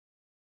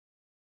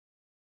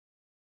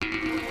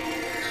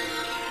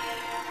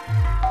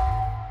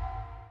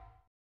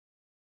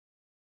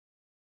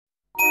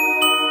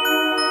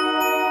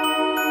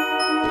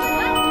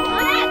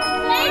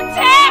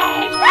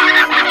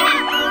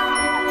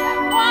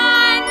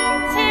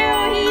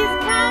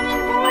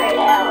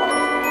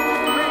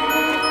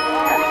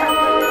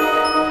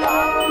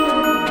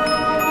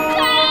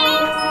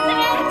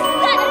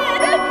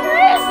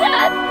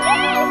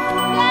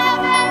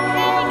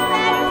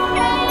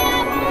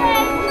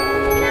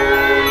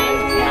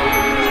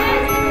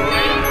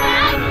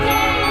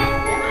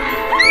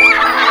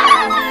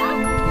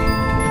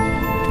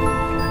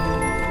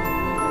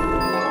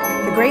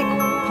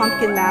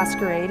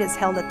Masquerade is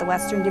held at the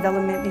Western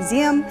Development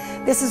Museum.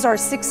 This is our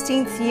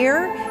 16th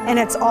year, and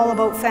it's all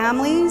about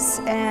families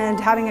and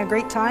having a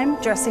great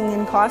time dressing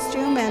in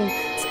costume, and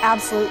it's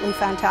absolutely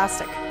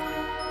fantastic.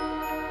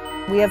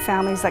 We have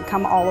families that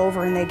come all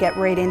over and they get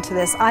right into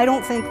this. I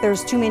don't think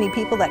there's too many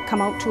people that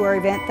come out to our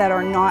event that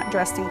are not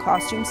dressed in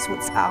costumes, so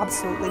it's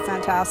absolutely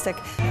fantastic.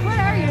 What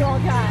are you all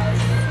guys?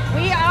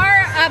 We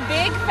are a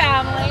big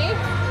family.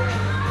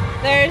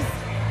 There's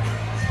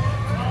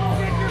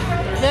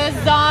the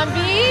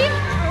zombie,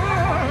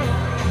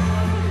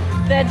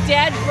 the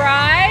dead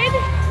bride.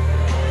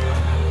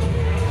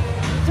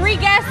 3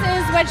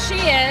 guesses what she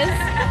is.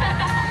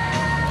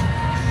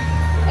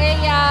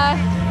 A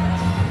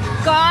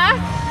goth,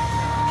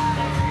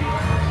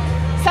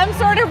 some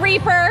sort of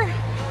reaper,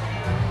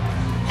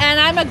 and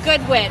I'm a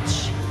good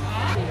witch.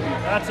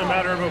 That's a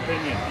matter of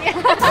opinion.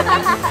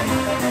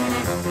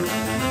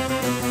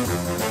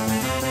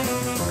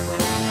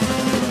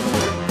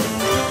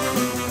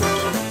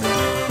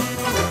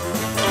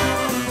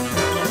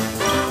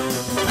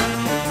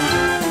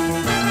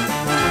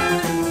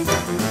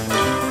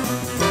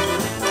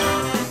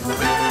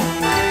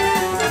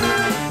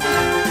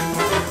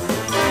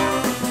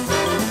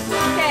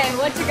 Okay,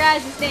 what's your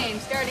guys' name?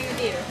 Starting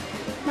with you.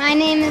 My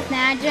name is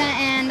Nadja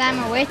and I'm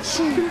a witch.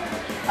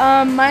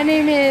 My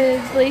name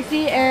is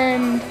Lacey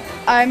and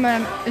I'm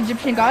an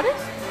Egyptian goddess.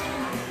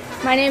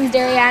 My name is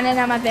Dariana and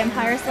I'm a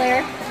vampire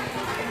slayer.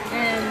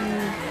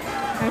 And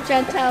I'm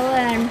Chantel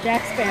and I'm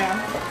Jack Sparrow.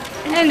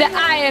 And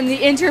I am the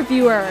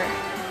interviewer.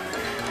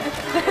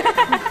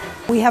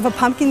 We have a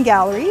pumpkin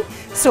gallery,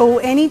 so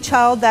any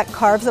child that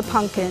carves a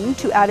pumpkin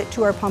to add it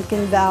to our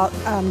pumpkin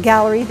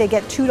gallery, they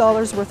get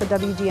 $2 worth of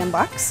WDM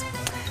bucks.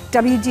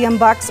 WDM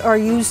bucks are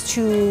used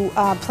to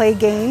play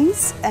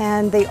games,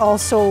 and they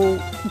also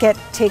get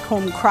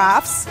take-home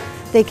crafts.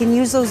 They can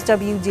use those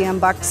WDM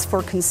bucks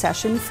for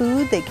concession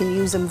food, they can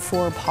use them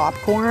for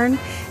popcorn,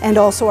 and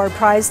also our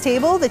prize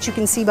table that you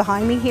can see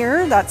behind me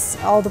here. That's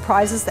all the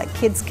prizes that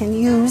kids can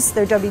use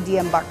their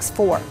WDM bucks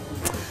for.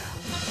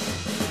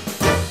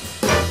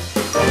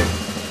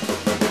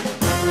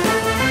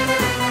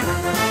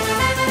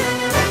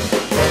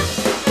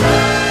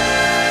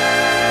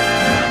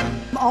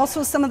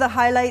 Also, some of the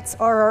highlights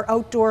are our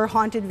outdoor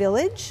haunted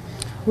village.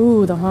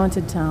 Ooh, the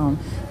haunted town.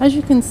 As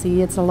you can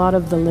see, it's a lot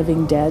of the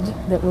living dead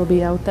that will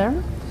be out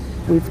there.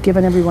 We've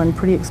given everyone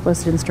pretty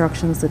explicit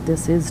instructions that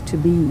this is to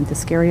be the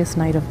scariest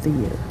night of the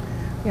year.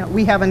 Yeah,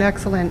 we have an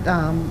excellent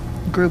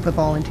group of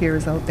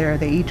volunteers out there.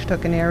 They each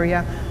took an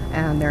area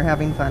and they're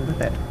having fun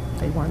with it.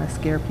 They want to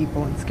scare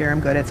people and scare them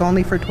good. It's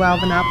only for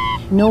 12 and up.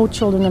 No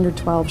children under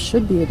 12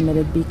 should be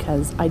admitted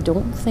because I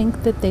don't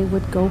think that they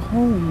would go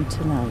home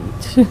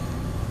tonight.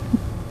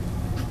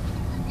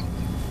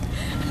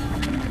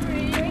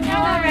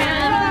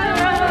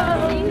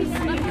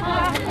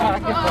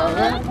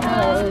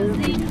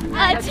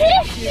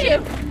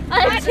 A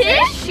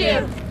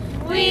tissue,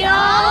 we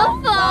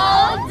all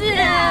fall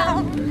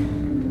down.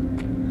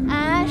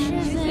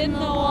 Ashes in the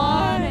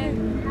water,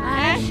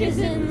 ashes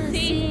in the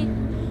sea.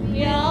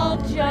 We all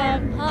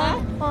jump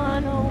up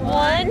on a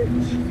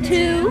 1,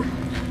 2,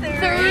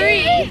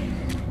 3.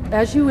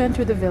 As you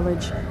enter the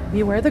village,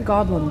 beware the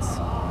goblins.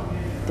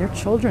 They're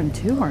children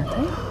too, aren't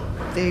they?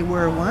 They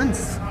were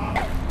once.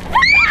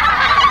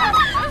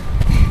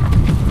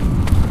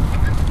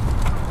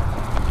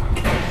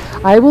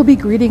 I will be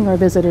greeting our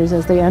visitors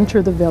as they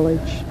enter the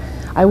village.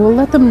 I will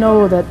let them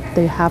know that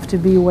they have to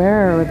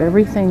beware of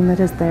everything that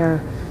is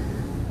there.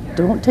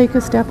 Don't take a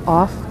step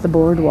off the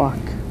boardwalk.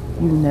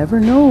 You never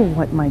know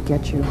what might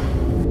get you.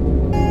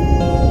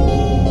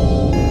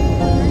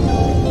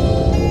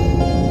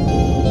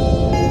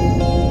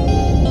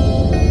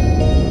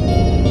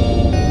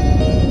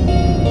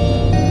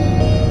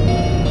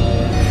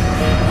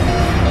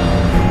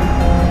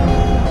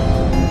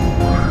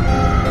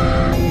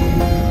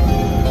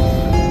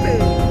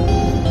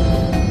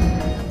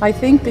 I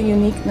think the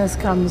uniqueness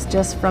comes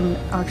just from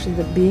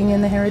actually being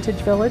in the Heritage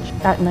Village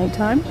at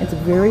nighttime. It's a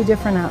very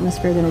different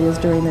atmosphere than it is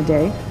during the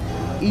day.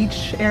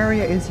 Each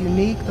area is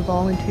unique. The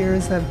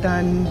volunteers have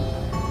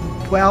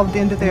delved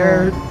into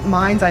their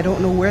minds. I don't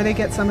know where they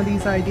get some of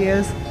these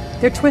ideas.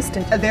 They're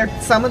twisted.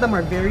 Some of them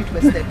are very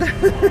twisted.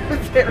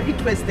 Very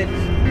twisted.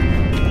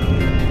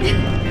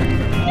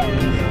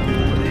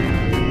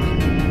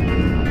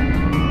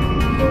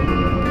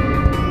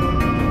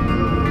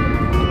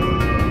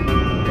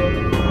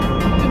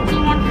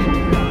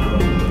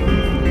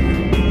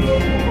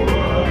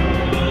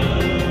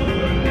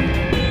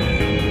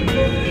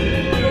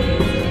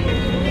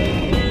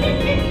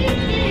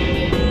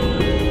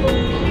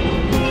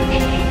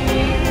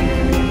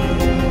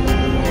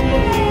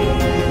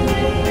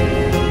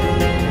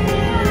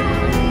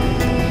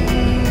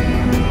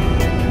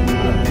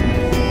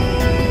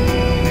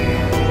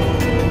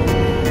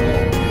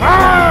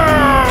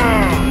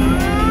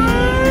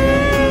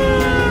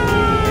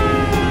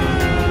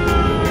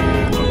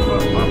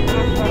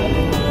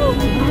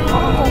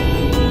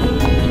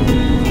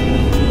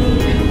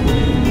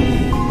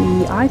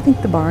 I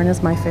think the barn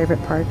is my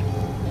favorite part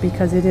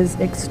because it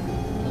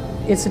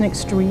it's an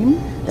extreme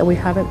that we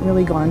haven't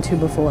really gone to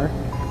before.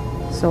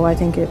 So I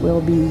think there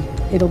will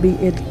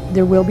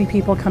be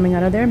people coming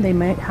out of there, and they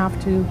might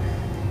have to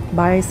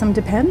buy some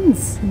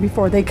Depends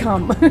before they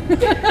come.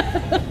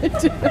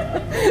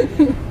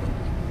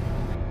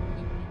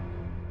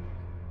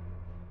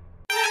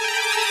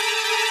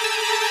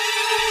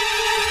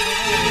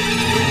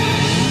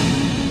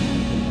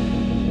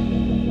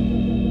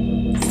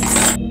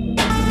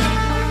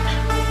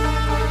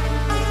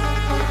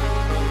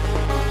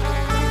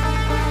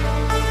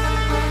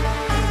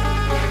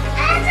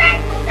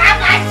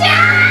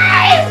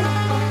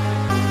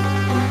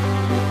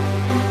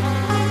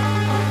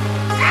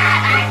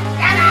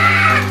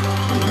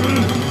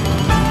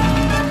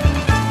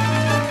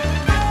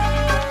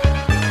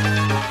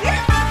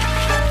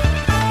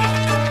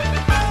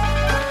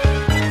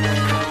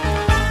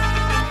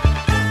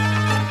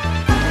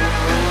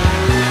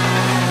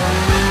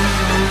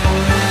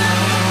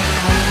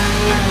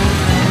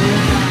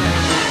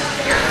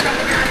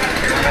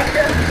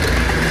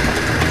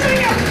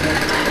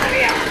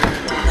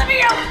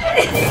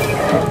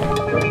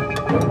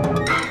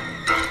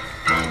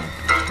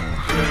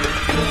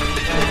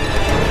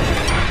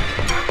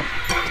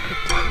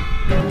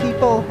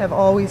 People have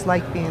always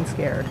liked being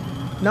scared.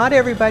 Not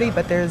everybody,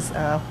 but there's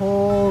a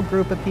whole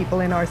group of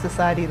people in our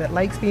society that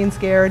likes being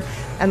scared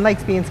and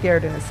likes being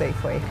scared in a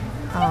safe way.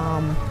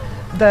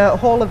 The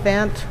whole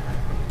event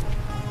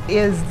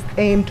is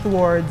aimed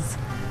towards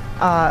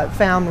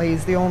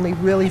families. The only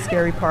really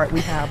scary part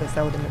we have is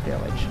out in the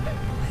village.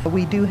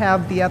 We do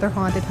have the other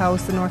haunted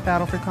house, the North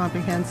Battleford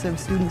Comprehensive.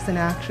 Students in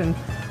Action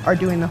are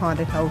doing the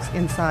haunted house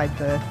inside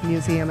the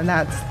museum, and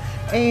that's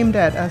aimed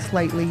at a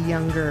slightly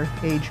younger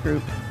age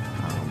group.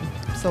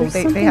 So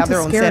they have their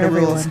own set of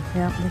rules.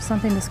 Yeah, there's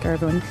something to scare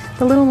everyone.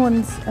 The little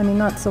ones, I mean,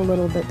 not so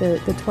little, but the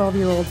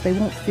 12-year-olds, they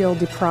won't feel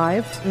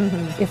deprived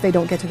if they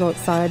don't get to go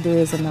outside. There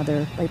is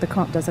another, like the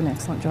comp does an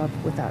excellent job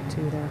with that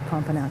too, their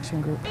comp and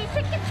action group.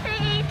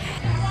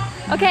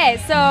 Okay,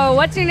 so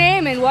what's your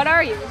name and what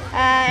are you?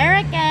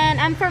 Eric, and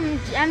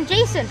I'm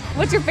Jason.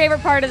 What's your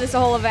favorite part of this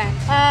whole event?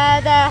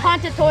 The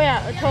haunted toy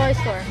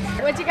store.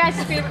 What's your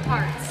guys' favorite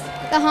parts?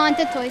 The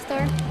haunted toy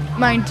store.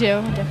 Mine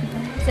too,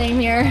 definitely. Same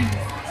here.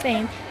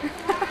 Same.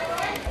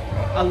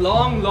 A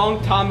long,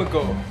 long time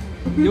ago,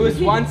 there was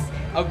once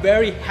a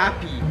very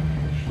happy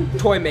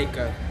toy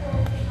maker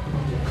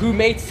who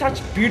made such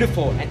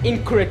beautiful and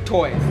incorrect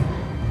toys.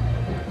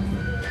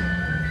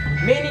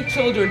 Many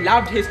children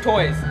loved his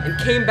toys and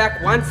came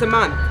back once a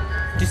month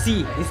to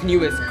see his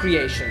newest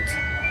creations.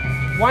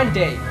 One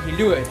day, he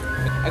lured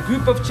a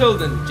group of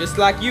children just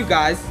like you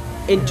guys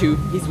into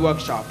his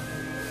workshop.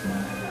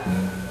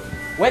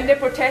 When they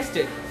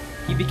protested,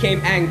 he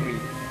became angry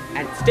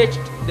and stitched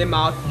their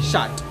mouth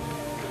shut.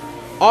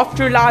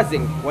 After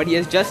realizing what he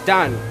has just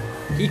done,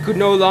 he could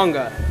no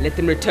longer let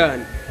them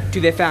return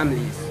to their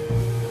families.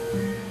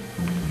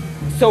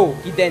 So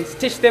he then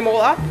stitched them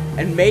all up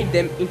and made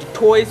them into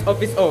toys of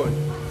his own.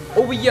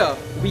 Over here,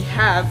 we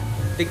have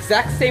the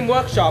exact same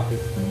workshop,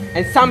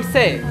 and some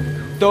say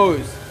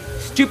those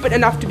stupid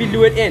enough to be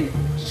lured in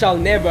shall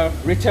never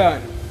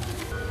return.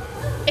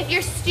 If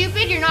you're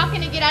stupid, you're not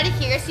going to get out of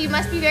here, so you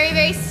must be very,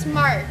 very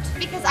smart.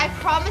 Because I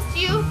promised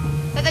you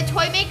that the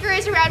toy maker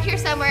is around here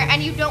somewhere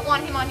and you don't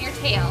want him on your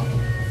tail.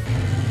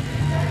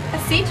 A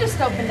seat just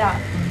opened up.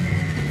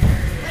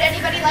 Would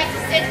anybody like to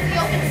sit in the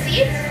open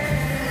seat?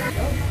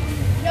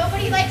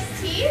 Nobody likes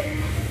tea?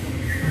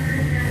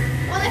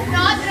 Well, if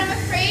not, then I'm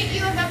afraid you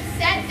have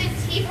upset the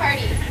tea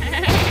party.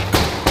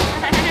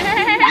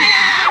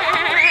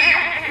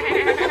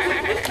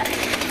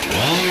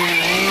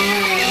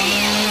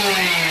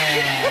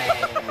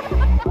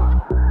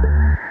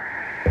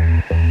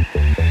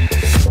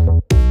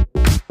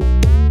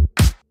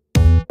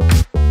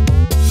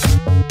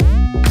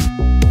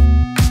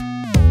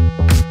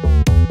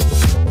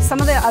 Some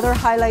of the other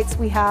highlights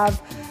we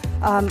have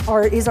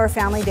is our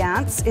family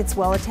dance. It's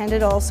well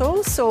attended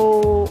also,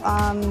 so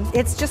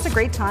it's just a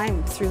great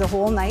time through the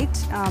whole night.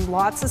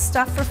 Lots of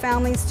stuff for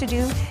families to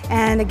do,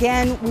 and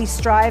again, we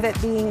strive at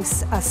being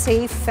a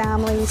safe,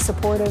 family,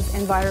 supportive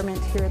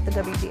environment here at the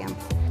WDM.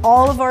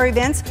 All of our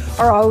events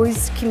are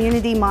always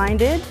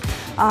community-minded.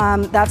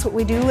 That's what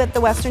we do at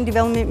the Western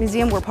Development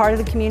Museum. We're part of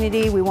the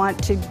community. We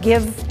want to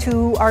give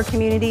to our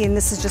community, and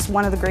this is just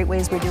one of the great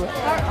ways we do it.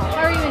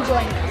 How are you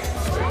enjoying this?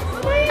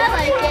 I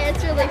like it.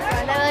 It's really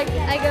fun.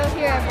 I go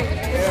here every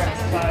year.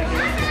 It's fun.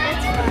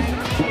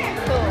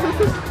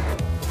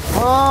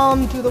 Cool.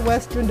 Come to the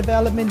Western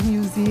Development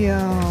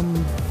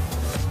Museum.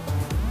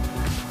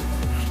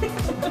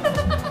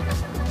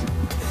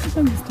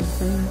 I'm just a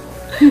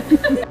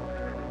fan.